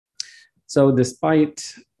So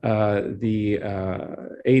despite the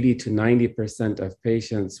 80 to 90% of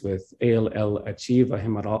patients with ALL achieve a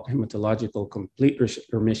hematological complete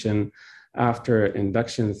remission after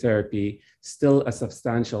induction therapy, still a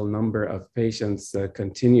substantial number of patients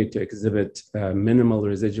continue to exhibit minimal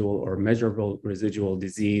residual or measurable residual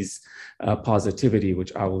disease positivity,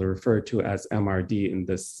 which I will refer to as MRD in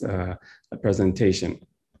this presentation.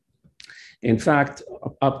 In fact,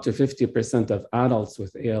 up to 50% of adults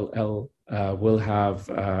with ALL will have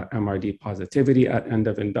MRD positivity at end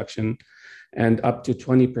of induction, and up to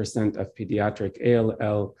 20% of pediatric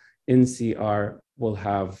ALL in CR will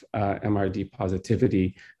have MRD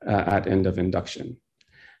positivity at end of induction.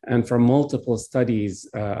 And from multiple studies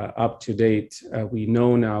up to date, we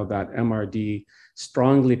know now that MRD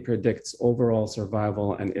strongly predicts overall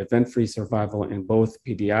survival and event-free survival in both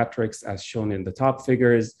pediatrics, as shown in the top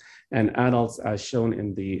figures, and adults, as shown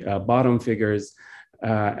in the bottom figures.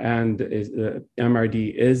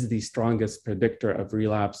 MRD is the strongest predictor of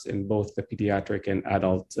relapse in both the pediatric and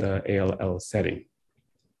adult ALL setting.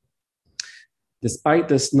 Despite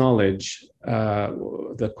this knowledge,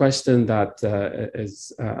 the question that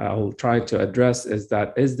I'll try to address is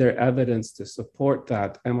that, is there evidence to support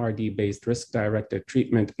that MRD-based risk-directed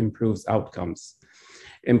treatment improves outcomes?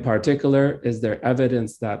 In particular, is there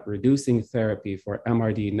evidence that reducing therapy for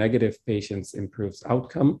MRD-negative patients improves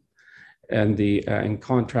outcome? And in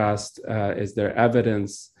contrast, is there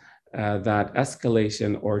evidence that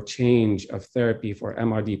escalation or change of therapy for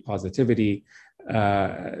MRD positivity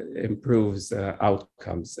improves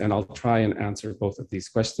outcomes? And I'll try and answer both of these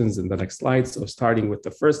questions in the next slide. So starting with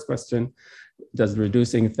the first question, does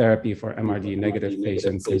reducing therapy for MRD negative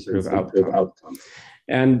patients improve outcome?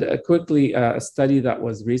 And quickly, a study that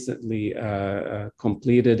was recently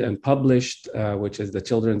completed and published, which is the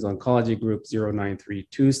Children's Oncology Group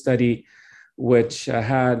 0932 study, which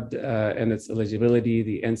had in its eligibility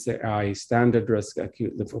the NCI standard risk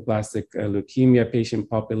acute lymphoblastic leukemia patient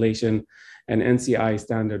population. And NCI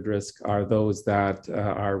standard risk are those that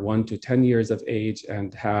are 1 to 10 years of age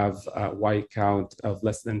and have a white count of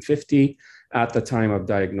less than 50 at the time of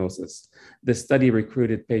diagnosis. This study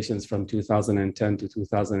recruited patients from 2010 to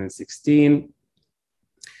 2016.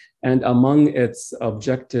 And among its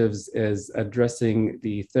objectives is addressing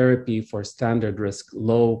the therapy for standard risk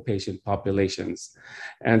low patient populations.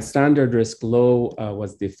 And standard risk low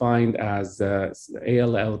was defined as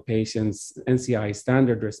ALL patients, NCI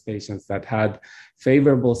standard risk patients that had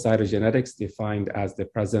favorable cytogenetics defined as the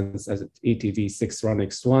presence of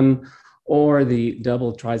ETV6-RUNX1 or the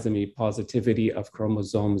double trisomy positivity of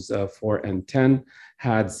chromosomes 4 and 10,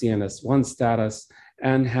 had CNS1 status,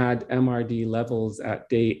 and had MRD levels at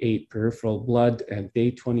day 8 peripheral blood and day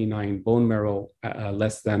 29 bone marrow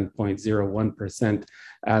less than 0.01%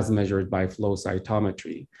 as measured by flow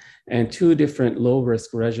cytometry. And 2 different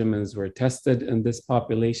low-risk regimens were tested in this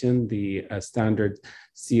population, the standard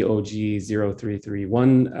COG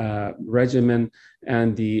 0331 regimen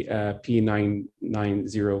and the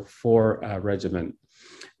P9904 regimen.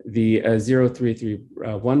 The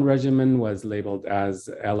 0331 regimen was labeled as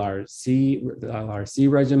the LRC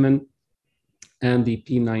regimen, and the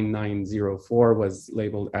P9904 was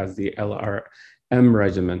labeled as the LRM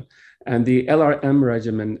regimen. And the LRM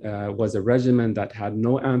regimen was a regimen that had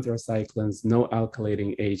no anthracyclines, no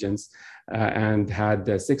alkylating agents, and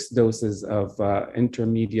had 6 doses of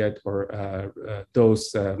intermediate or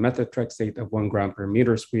dose methotrexate of 1 gram per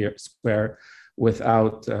meter square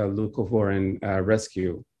without leucovorin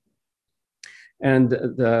rescue. And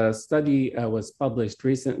the study was published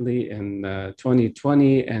recently in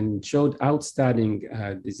 2020 and showed outstanding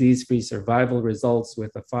disease-free survival results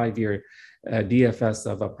with a 5-year DFS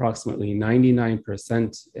of approximately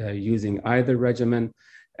 99% using either regimen,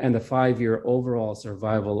 and a 5-year overall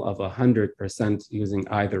survival of 100% using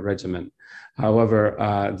either regimen. However,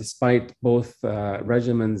 despite both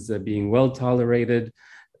regimens being well tolerated,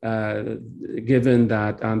 given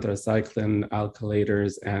that anthracycline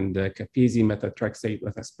alkylators and Capezi methotrexate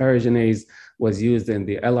with asparaginase was used in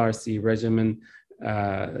the LRC regimen,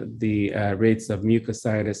 the rates of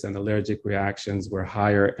mucositis and allergic reactions were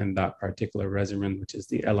higher in that particular regimen, which is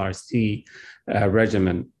the LRC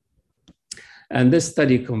regimen. And this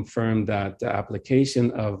study confirmed that the application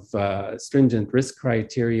of stringent risk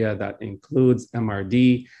criteria that includes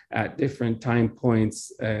MRD at different time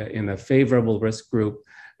points in a favorable risk group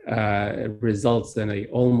results in an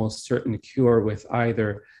almost certain cure with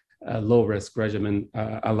either low-risk regimen,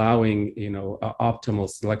 allowing optimal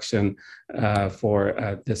selection for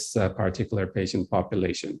this particular patient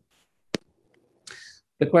population.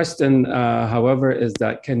 The question, however, is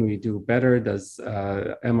that can we do better? Does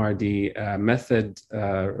MRD method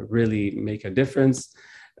really make a difference?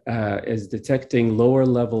 Is detecting lower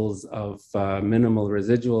levels of minimal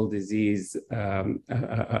residual disease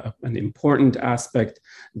an important aspect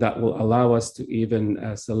that will allow us to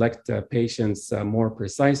even select patients more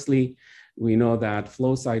precisely? We know that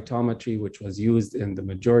flow cytometry, which was used in the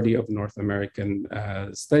majority of North American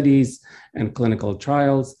studies and clinical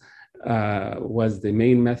trials, was the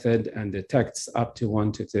main method and detects up to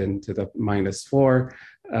 1 to 10 to the -4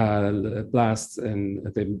 blasts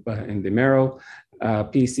in the marrow.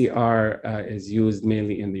 PCR is used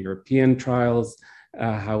mainly in the European trials.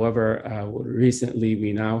 However, recently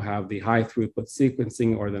we now have the high throughput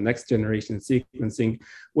sequencing or the next generation sequencing,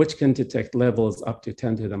 which can detect levels up to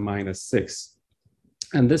 10 to the -6.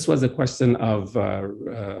 And this was a question of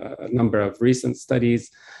a number of recent studies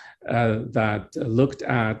that looked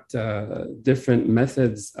at different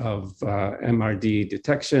methods of MRD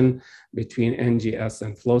detection between NGS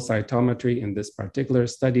and flow cytometry in this particular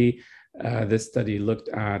study. This study looked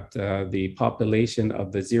at the population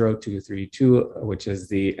of the 0232, which is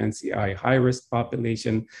the NCI high-risk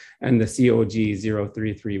population, and the COG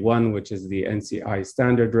 0331, which is the NCI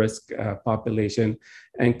standard risk population,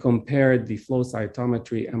 and compared the flow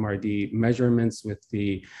cytometry MRD measurements with the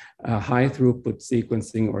high throughput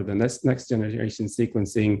sequencing or the next generation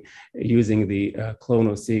sequencing using the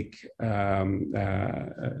clonoSEQ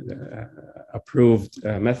approved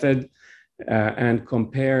method. And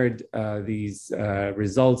compared these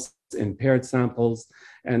results in paired samples.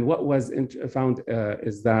 And what was found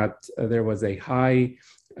is that there was a high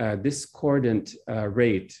discordant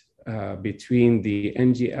rate between the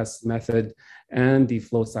NGS method and the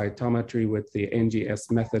flow cytometry, with the NGS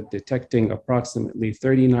method detecting approximately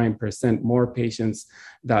 39% more patients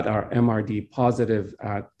that are MRD positive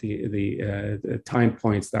at the time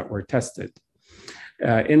points that were tested.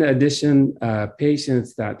 In addition, patients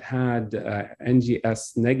that had NGS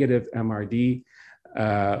negative MRD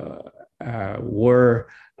were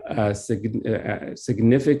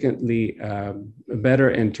significantly better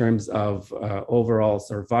in terms of overall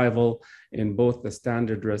survival in both the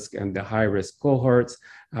standard risk and the high risk cohorts.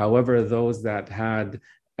 However, those that had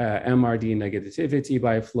MRD negativity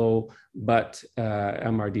by flow, but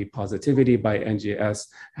MRD positivity by NGS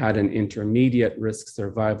had an intermediate risk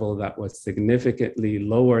survival that was significantly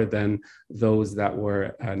lower than those that were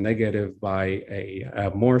negative by a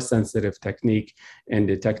more sensitive technique in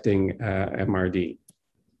detecting MRD.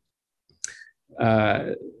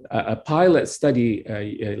 A pilot study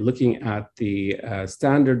looking at the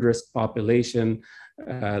standard risk population,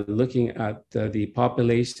 looking at the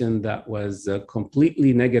population that was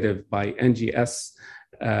completely negative by NGS,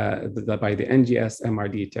 by the NGS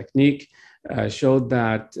MRD technique, showed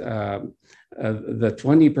that the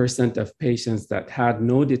 20% of patients that had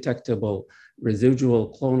no detectable residual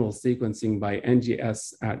clonal sequencing by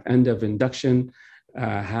NGS at end of induction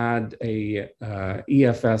had a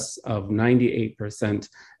EFS of 98%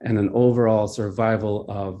 and an overall survival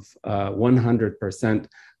of 100%,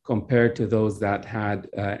 compared to those that had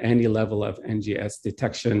any level of NGS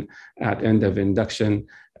detection at end of induction.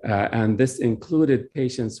 And this included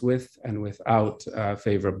patients with and without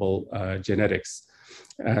favorable genetics.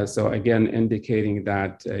 So again, indicating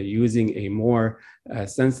that using a more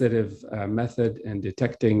sensitive method in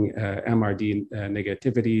detecting MRD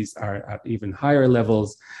negativities are at even higher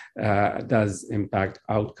levels does impact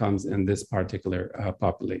outcomes in this particular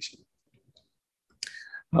population.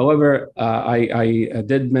 However, I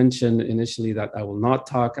did mention initially that I will not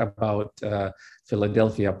talk about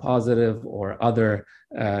Philadelphia positive or other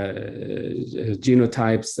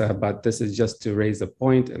genotypes, but this is just to raise a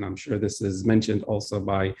point, and I'm sure this is mentioned also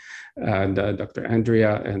by Dr.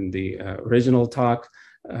 Andrea in the original talk.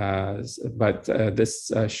 But this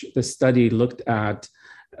study looked at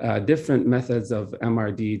different methods of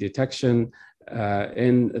MRD detection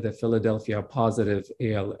in the Philadelphia positive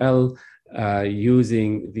ALL,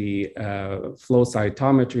 using the flow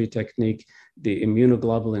cytometry technique, the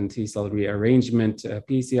immunoglobulin T-cell rearrangement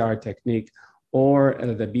PCR technique, or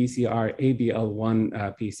the BCR-ABL1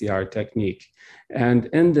 PCR technique. And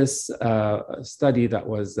in this study that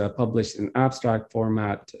was published in abstract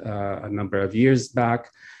format a number of years back,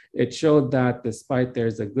 it showed that despite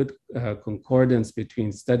there's a good concordance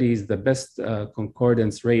between studies, the best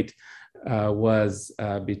concordance rate was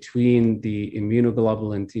between the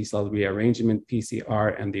immunoglobulin T-cell rearrangement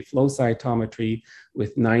PCR and the flow cytometry,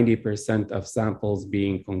 with 90% of samples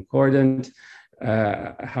being concordant.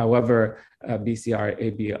 However,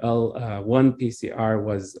 BCR-ABL1 PCR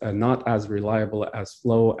was not as reliable as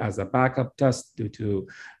flow as a backup test due to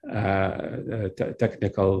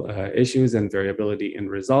technical issues and variability in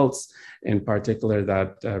results. In particular,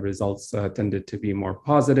 that results tended to be more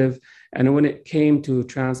positive. And when it came to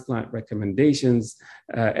transplant recommendations,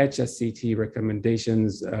 HSCT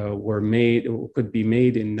recommendations could be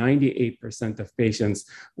made in 98% of patients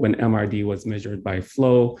when MRD was measured by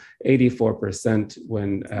flow, 84%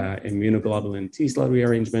 when immunoglobulin T cell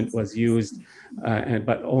rearrangement was used,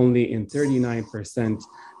 but only in 39%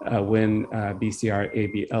 when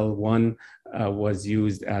BCR-ABL1 was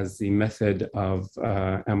used as the method of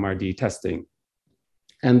MRD testing.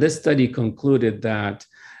 And this study concluded that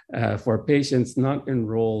for patients not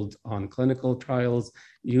enrolled on clinical trials,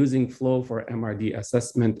 using flow for MRD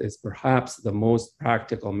assessment is perhaps the most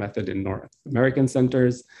practical method in North American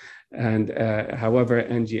centers. And however,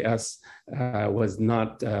 NGS was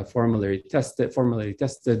not formally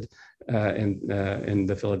tested in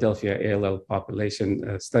the Philadelphia ALL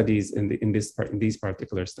population studies in these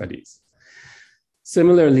particular studies.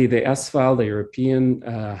 Similarly, the SFAL, the European,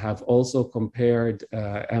 have also compared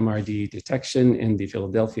MRD detection in the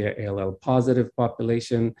Philadelphia ALL positive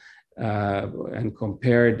population and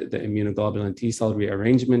compared the immunoglobulin T cell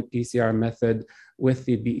rearrangement PCR method with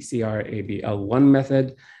the BCR-ABL1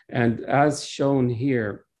 method. And as shown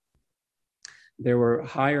here, there were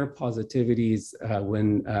higher positivities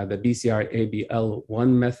when the BCR-ABL1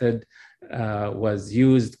 method was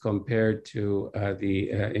used compared to the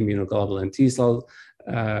immunoglobulin T cell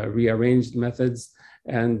rearranged methods.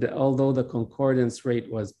 And although the concordance rate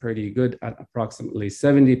was pretty good at approximately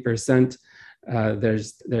 70%, the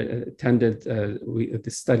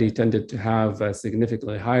study tended to have a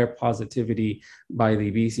significantly higher positivity by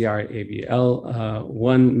the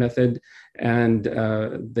BCR-ABL1 method. And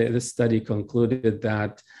this study concluded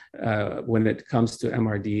that when it comes to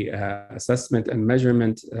MRD assessment and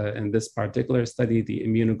measurement in this particular study, the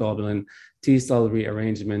immunoglobulin T cell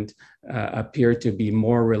rearrangement appeared to be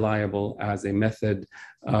more reliable as a method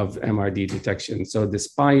of MRD detection. So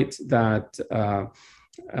despite that,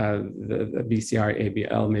 the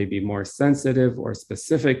BCR-ABL may be more sensitive or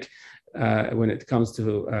specific when it comes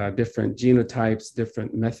to different genotypes.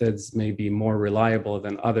 Different methods may be more reliable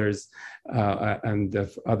than others, and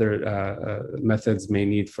the other methods may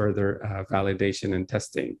need further validation and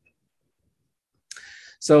testing.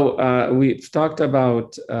 So we've talked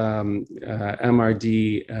about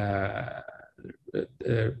MRD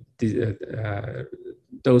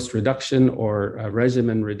dose reduction or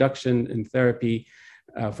regimen reduction in therapy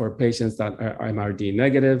for patients that are MRD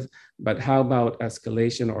negative, but how about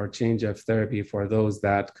escalation or change of therapy for those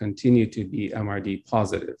that continue to be MRD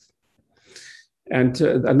positive? And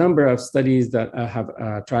a number of studies that have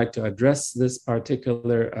tried to address this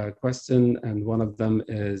particular question, and one of them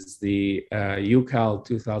is the UCAL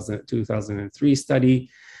 2003 study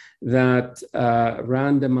that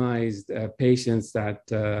randomized patients that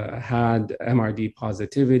had MRD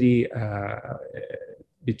positivity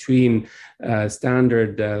between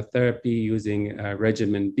standard therapy using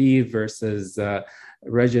regimen B versus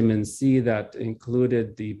regimen C that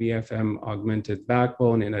included the BFM augmented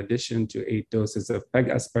backbone in addition to 8 doses of PEG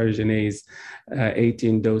asparaginase,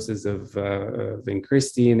 18 doses of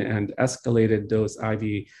vincristine, and escalated dose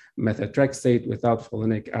IV methotrexate without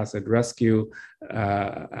folinic acid rescue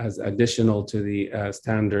as additional to the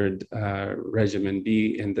standard regimen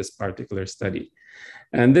B in this particular study.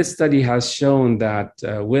 And this study has shown that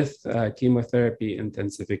with chemotherapy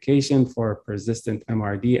intensification for persistent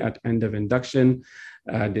MRD at end of induction,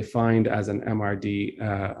 defined as an MRD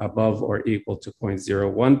above or equal to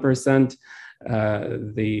 0.01%,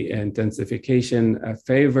 the intensification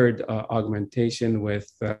favored augmentation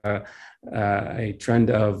with a trend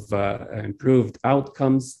of improved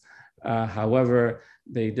outcomes. However,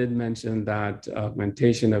 they did mention that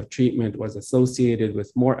augmentation of treatment was associated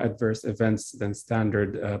with more adverse events than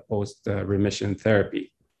standard post-remission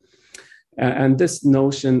therapy. And this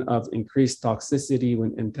notion of increased toxicity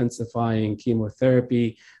when intensifying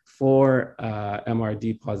chemotherapy for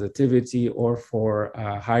MRD positivity or for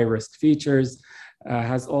high-risk features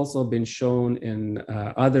has also been shown in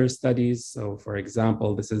other studies. So for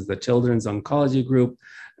example, this is the Children's Oncology Group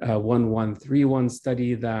 1131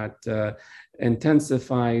 study that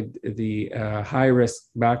intensified the high-risk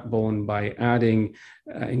backbone by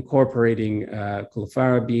incorporating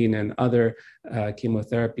clofarabine and other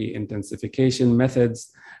chemotherapy intensification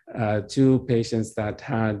methods to patients that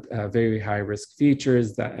had very high-risk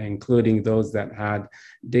features, including those that had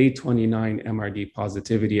day 29 MRD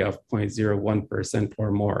positivity of 0.01%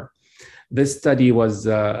 or more. This study was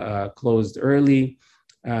closed early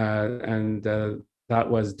and that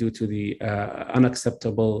was due to the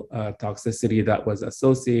unacceptable toxicity that was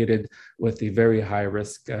associated with the very high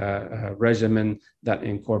risk regimen that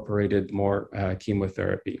incorporated more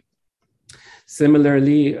chemotherapy.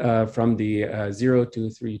 Similarly, from the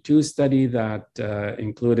 0232 study that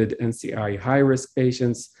included NCI high-risk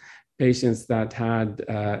patients, patients that had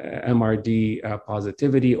MRD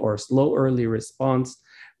positivity or slow early response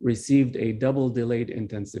received a double delayed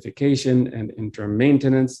intensification and interim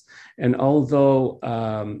maintenance. And although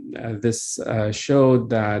this showed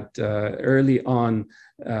that early on,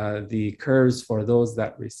 the curves for those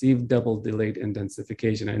that received double delayed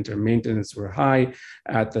intensification and interim maintenance were high,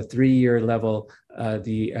 at the 3-year level,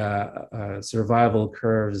 the survival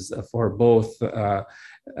curves for both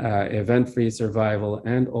event-free survival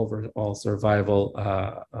and overall survival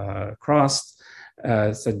crossed,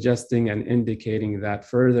 suggesting and indicating that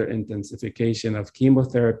further intensification of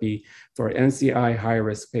chemotherapy for NCI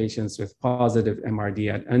high-risk patients with positive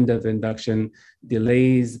MRD at end of induction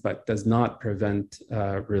delays but does not prevent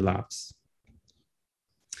relapse.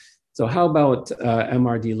 So how about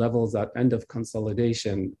MRD levels at end of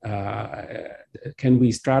consolidation? Can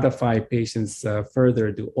we stratify patients further?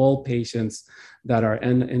 Do all patients that are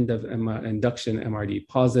end of induction MRD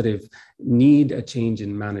positive need a change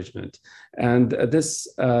in management? And this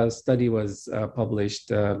study was published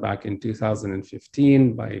back in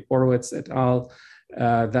 2015 by Borowitz et al.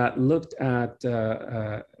 That looked at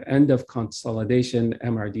end of consolidation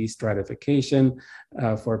MRD stratification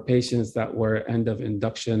for patients that were end of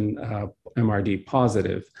induction MRD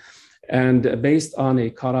positive. And based on a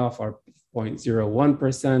cutoff of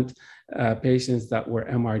 0.01%, patients that were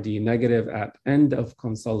MRD negative at end of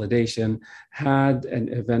consolidation had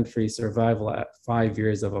an event-free survival at 5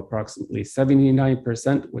 years of approximately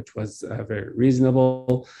 79%, which was very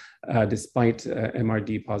reasonable despite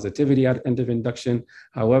MRD positivity at end of induction.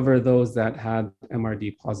 However, those that had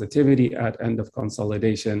MRD positivity at end of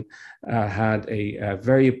consolidation had a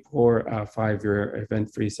very poor 5-year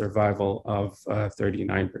event-free survival of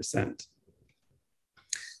 39%.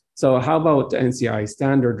 So how about NCI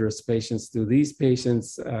standard risk patients? Do these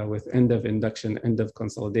patients with end of induction, end of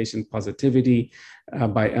consolidation positivity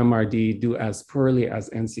by MRD do as poorly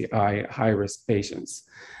as NCI high-risk patients?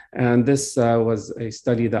 And this was a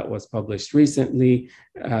study that was published recently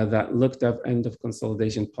that looked at end of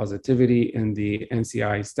consolidation positivity in the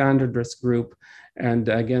NCI standard risk group, and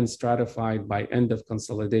again stratified by end of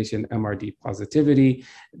consolidation MRD positivity.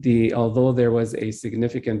 Although there was a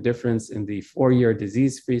significant difference in the 4-year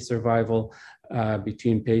disease-free survival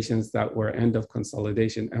between patients that were end of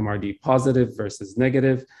consolidation MRD positive versus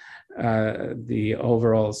negative, the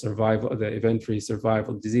overall survival, the event-free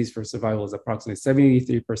survival, disease-free survival is approximately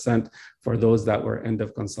 73% for those that were end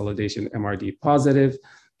of consolidation MRD positive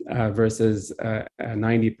versus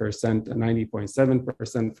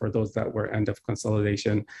 90.7% for those that were end of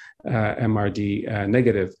consolidation MRD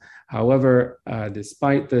negative. However,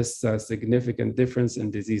 despite this significant difference in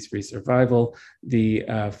disease-free survival, the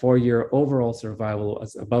 4-year overall survival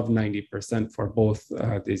was above 90% for both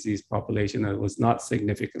disease population, and it was not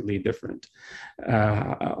significantly different.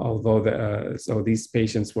 So these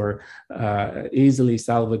patients were easily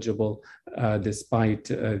salvageable despite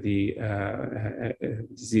the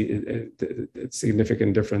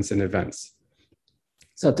significant difference in events.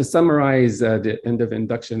 So to summarize the end of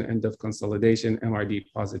induction, end of consolidation MRD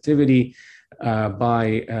positivity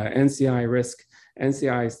by NCI risk,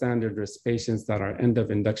 NCI standard risk patients that are end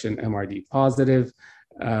of induction MRD positive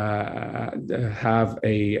have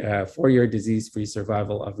a 4-year disease-free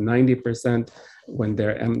survival of 90% when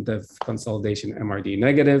they're end of consolidation MRD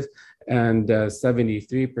negative, and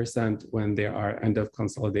 73% when they are end of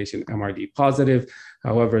consolidation MRD positive.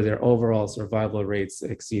 However, their overall survival rates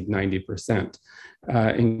exceed 90%.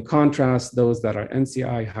 In contrast, those that are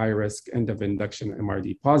NCI high risk, end of induction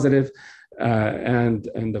MRD positive, and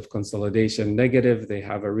end of consolidation negative, they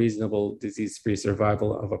have a reasonable disease-free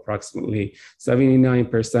survival of approximately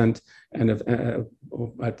 79%, and at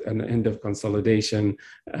an end of consolidation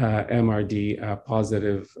MRD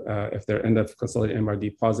positive, if they're end of consolidation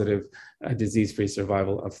MRD positive, a disease-free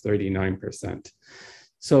survival of 39%.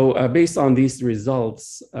 So based on these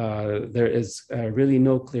results, there is really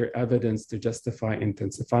no clear evidence to justify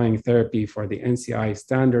intensifying therapy for the NCI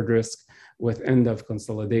standard risk with end of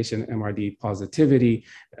consolidation MRD positivity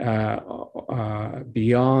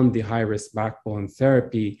beyond the high-risk backbone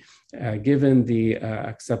therapy, given the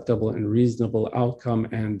acceptable and reasonable outcome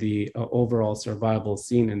and the overall survival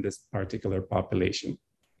seen in this particular population.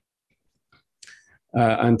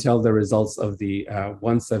 until the results of the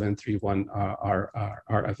 1731 are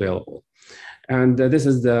available. And this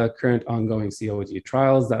is the current ongoing COG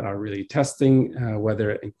trials that are really testing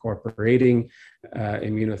whether incorporating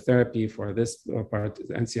immunotherapy for this part,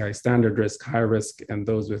 NCI standard risk, high risk, and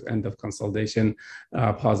those with end of consolidation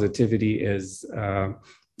positivity is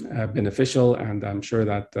beneficial. And I'm sure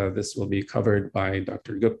that this will be covered by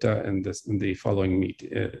Dr. Gupta in the following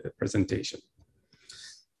presentation.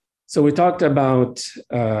 So we talked about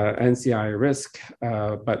NCI risk,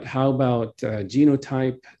 but how about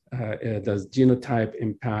genotype? Does genotype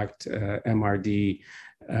impact MRD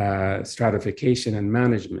stratification and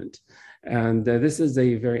management? And this is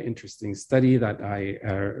a very interesting study that I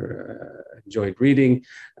enjoyed reading,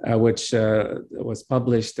 which was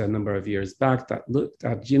published a number of years back, that looked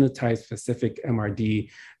at genotype-specific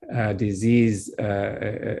MRD disease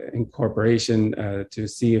incorporation to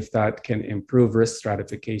see if that can improve risk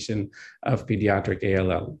stratification of pediatric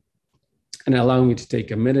ALL. And allow me to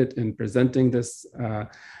take a minute in presenting this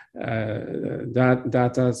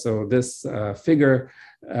data. So this figure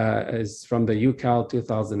is from the UCAL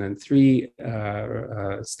 2003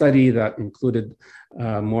 study that included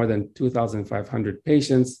more than 2,500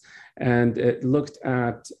 patients. And it looked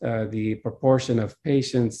at the proportion of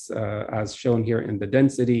patients, as shown here in the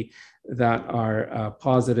density, that are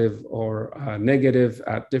positive or negative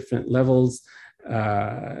at different levels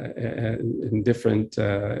in different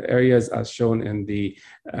areas, as shown in the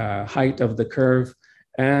height of the curve.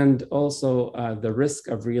 And also the risk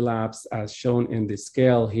of relapse, as shown in the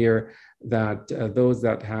scale here, that those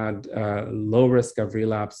that had low risk of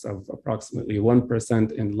relapse of approximately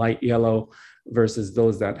 1% in light yellow versus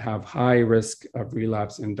those that have high risk of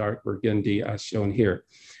relapse in dark burgundy, as shown here.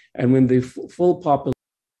 And when the full population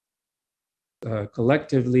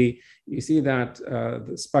collectively, you see that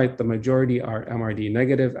despite the majority are MRD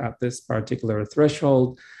negative at this particular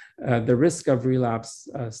threshold, the risk of relapse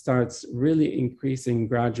starts really increasing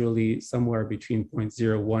gradually, somewhere between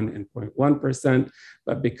 0.01 and 0.1%,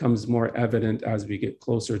 but becomes more evident as we get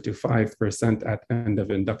closer to 5% at end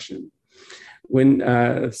of induction. When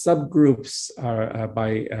subgroups are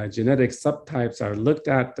by genetic subtypes are looked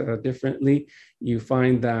at differently, you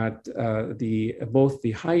find that both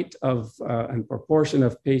the height of and proportion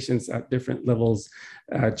of patients at different levels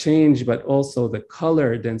change, but also the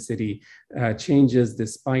color density changes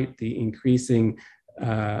despite the increasing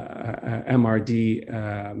MRD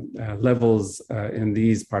levels in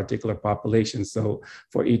these particular populations. So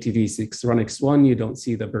for ETV6-RUNX1, you don't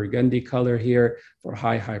see the burgundy color here. For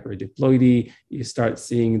high hyperdiploidy, you start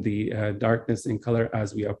seeing the darkness in color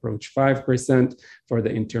as we approach 5%. For the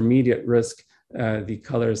intermediate risk, the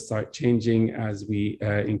colors start changing as we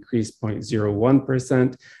increase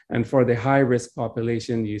 0.01%. And for the high risk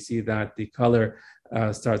population, you see that the color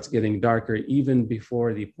starts getting darker even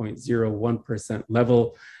before the 0.01%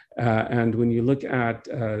 level. And when you look at,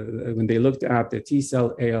 when they looked at the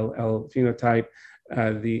T-cell ALL phenotype,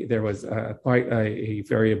 there was quite a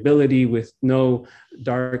variability with no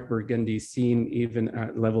dark burgundy seen even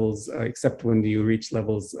at levels, except when you reach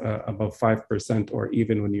levels above 5%, or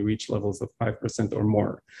even when you reach levels of 5% or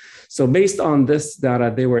more. So based on this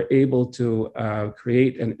data, they were able to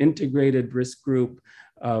create an integrated risk group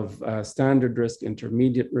of standard risk,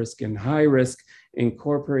 intermediate risk, and high risk,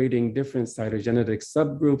 incorporating different cytogenetic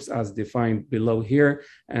subgroups as defined below here,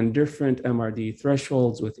 and different MRD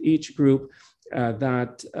thresholds with each group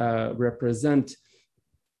that represent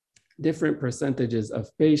different percentages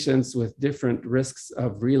of patients with different risks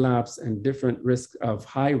of relapse and different risks of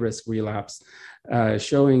high risk relapse,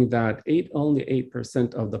 showing that only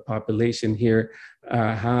 8% of the population here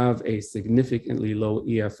have a significantly low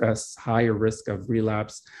EFS, higher risk of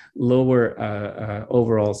relapse, lower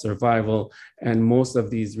overall survival, and most of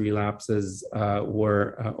these relapses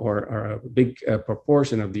or a big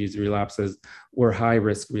proportion of these relapses were high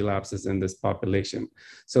risk relapses in this population.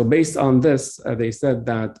 So based on this, they said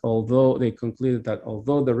that although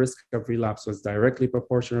the risk of relapse was directly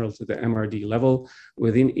proportional to the MRD level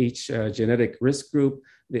within each genetic risk group,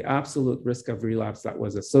 the absolute risk of relapse that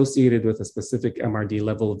was associated with a specific MRD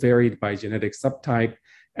level varied by genetic subtype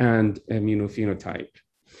and immunophenotype.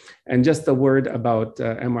 And just a word about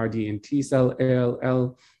MRD in T-cell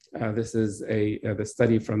ALL. This is the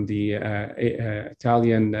study from the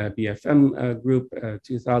Italian BFM group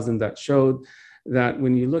 2000 that showed that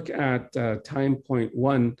when you look at time point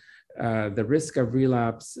 1, the risk of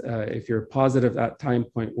relapse, if you're positive at time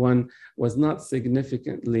point 1, was not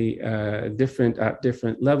significantly different at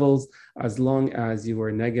different levels, as long as you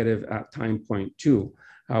were negative at time point 2.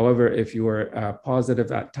 However, if you were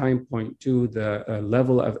positive at time point 2, the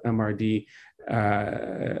level of MRD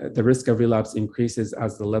the risk of relapse increases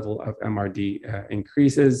as the level of MRD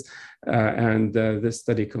increases. This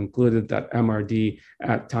study concluded that MRD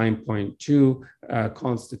at time point 2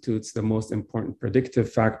 constitutes the most important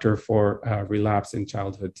predictive factor for relapse in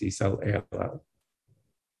childhood T-cell ALL.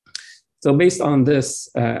 So based on this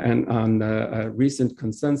and on a recent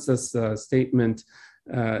consensus statement,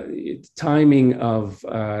 timing of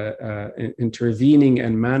intervening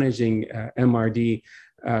and managing MRD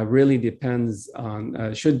really depends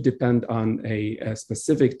on, should depend on a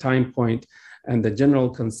specific time point. And the general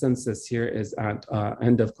consensus here is at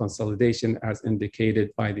end of consolidation as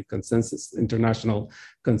indicated by the consensus, international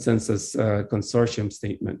consensus consortium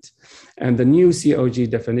statement. And the new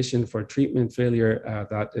COG definition for treatment failure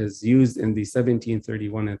that is used in the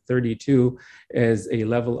 1731 and 32 is a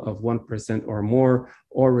level of 1% or more,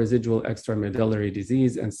 or residual extramedullary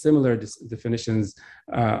disease, and similar definitions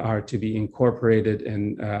are to be incorporated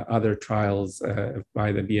in other trials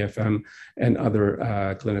by the BFM and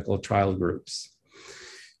other clinical trial groups.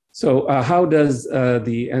 So how does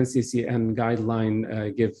the NCCN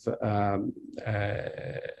guideline give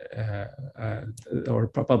or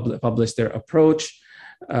publish their approach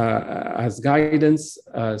as guidance?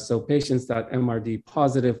 So patients that MRD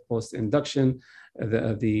positive post-induction,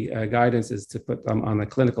 the guidance is to put them on a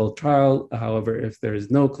clinical trial. However, if there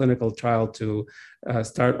is no clinical trial, to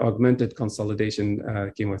start augmented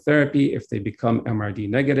consolidation chemotherapy. If they become MRD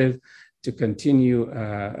negative, to continue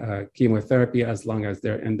chemotherapy as long as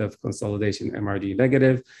they're end of consolidation MRD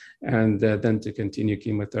negative, and then to continue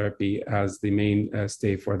chemotherapy as the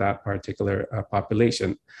mainstay for that particular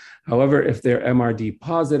population. However, if they're MRD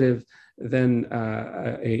positive, then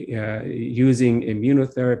using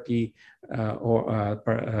immunotherapy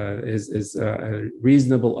is a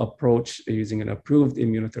reasonable approach. Using an approved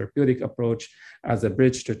immunotherapeutic approach as a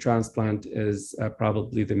bridge to transplant is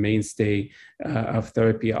probably the mainstay of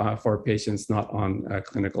therapy for patients not on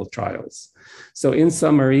clinical trials. So in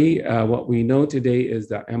summary, what we know today is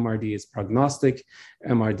that MRD is prognostic.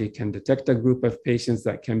 MRD can detect a group of patients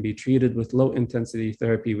that can be treated with low intensity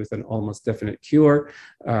therapy with an almost definite cure.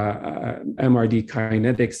 MRD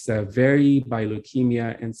kinetics vary by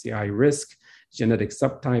leukemia, NCI risk, genetic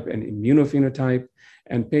subtype, and immunophenotype.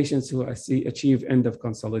 And patients who achieve end of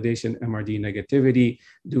consolidation MRD negativity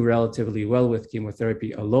do relatively well with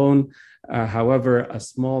chemotherapy alone. However, a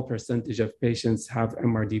small percentage of patients have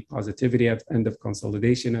MRD positivity at end of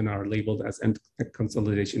consolidation and are labeled as end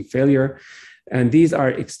consolidation failure. And these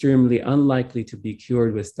are extremely unlikely to be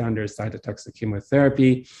cured with standard cytotoxic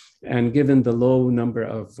chemotherapy. And given the low number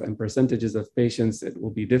of and percentages of patients, it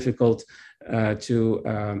will be difficult to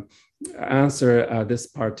answer this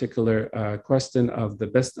particular question of the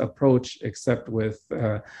best approach, except with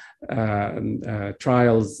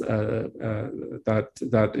trials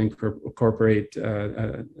that incorporate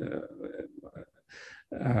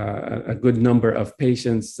a good number of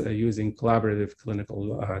patients using collaborative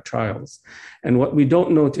clinical trials. And what we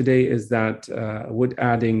don't know today is that would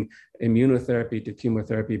adding immunotherapy to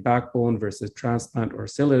chemotherapy backbone versus transplant or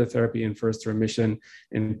cellular therapy in first remission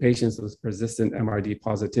in patients with persistent MRD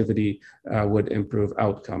positivity would improve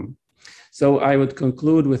outcome. So I would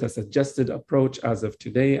conclude with a suggested approach as of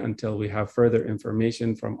today until we have further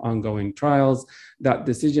information from ongoing trials. That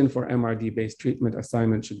decision for MRD-based treatment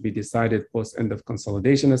assignment should be decided post end of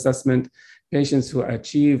consolidation assessment. Patients who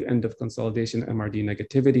achieve end of consolidation MRD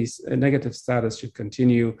negative status should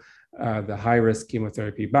continue the high-risk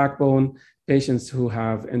chemotherapy backbone. Patients who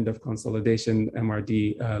have end of consolidation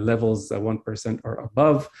MRD levels 1% or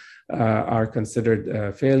above are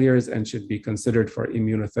considered failures and should be considered for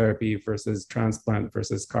immunotherapy versus transplant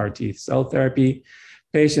versus CAR T cell therapy.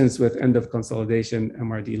 Patients with end of consolidation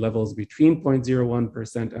MRD levels between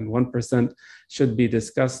 0.01% and 1% should be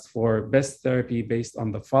discussed for best therapy based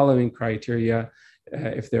on the following criteria.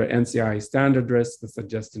 If they're NCI standard risk, the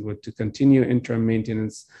suggestion would to continue interim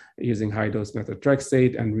maintenance using high-dose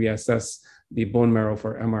methotrexate and reassess the bone marrow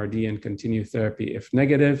for MRD and continue therapy if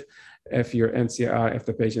negative. If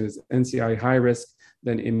the patient is NCI high risk,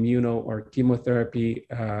 then immuno or chemotherapy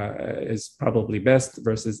is probably best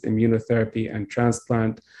versus immunotherapy and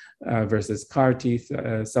transplant versus CAR T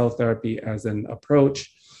cell therapy as an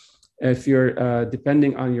approach. If you're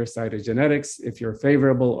depending on your cytogenetics, if you're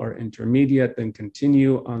favorable or intermediate, then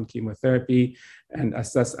continue on chemotherapy and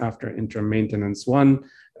assess after interim maintenance 1.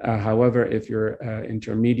 However, if you're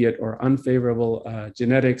intermediate or unfavorable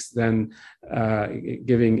genetics, then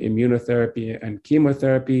giving immunotherapy and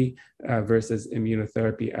chemotherapy versus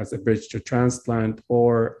immunotherapy as a bridge to transplant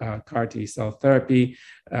or CAR T cell therapy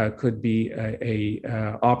could be a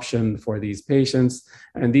option for these patients.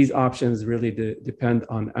 And these options really depend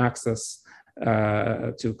on access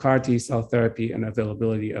to CAR T cell therapy and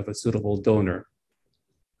availability of a suitable donor.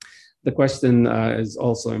 The question is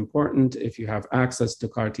also important if you have access to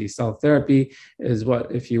CAR T cell therapy is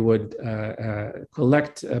what if you would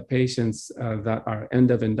collect patients that are end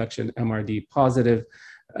of induction MRD positive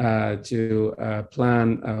to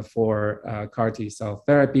plan for CAR T cell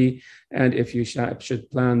therapy, and if you should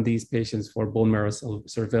plan these patients for bone marrow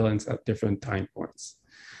surveillance at different time points.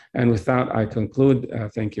 And with that, I conclude.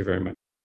 Thank you very much.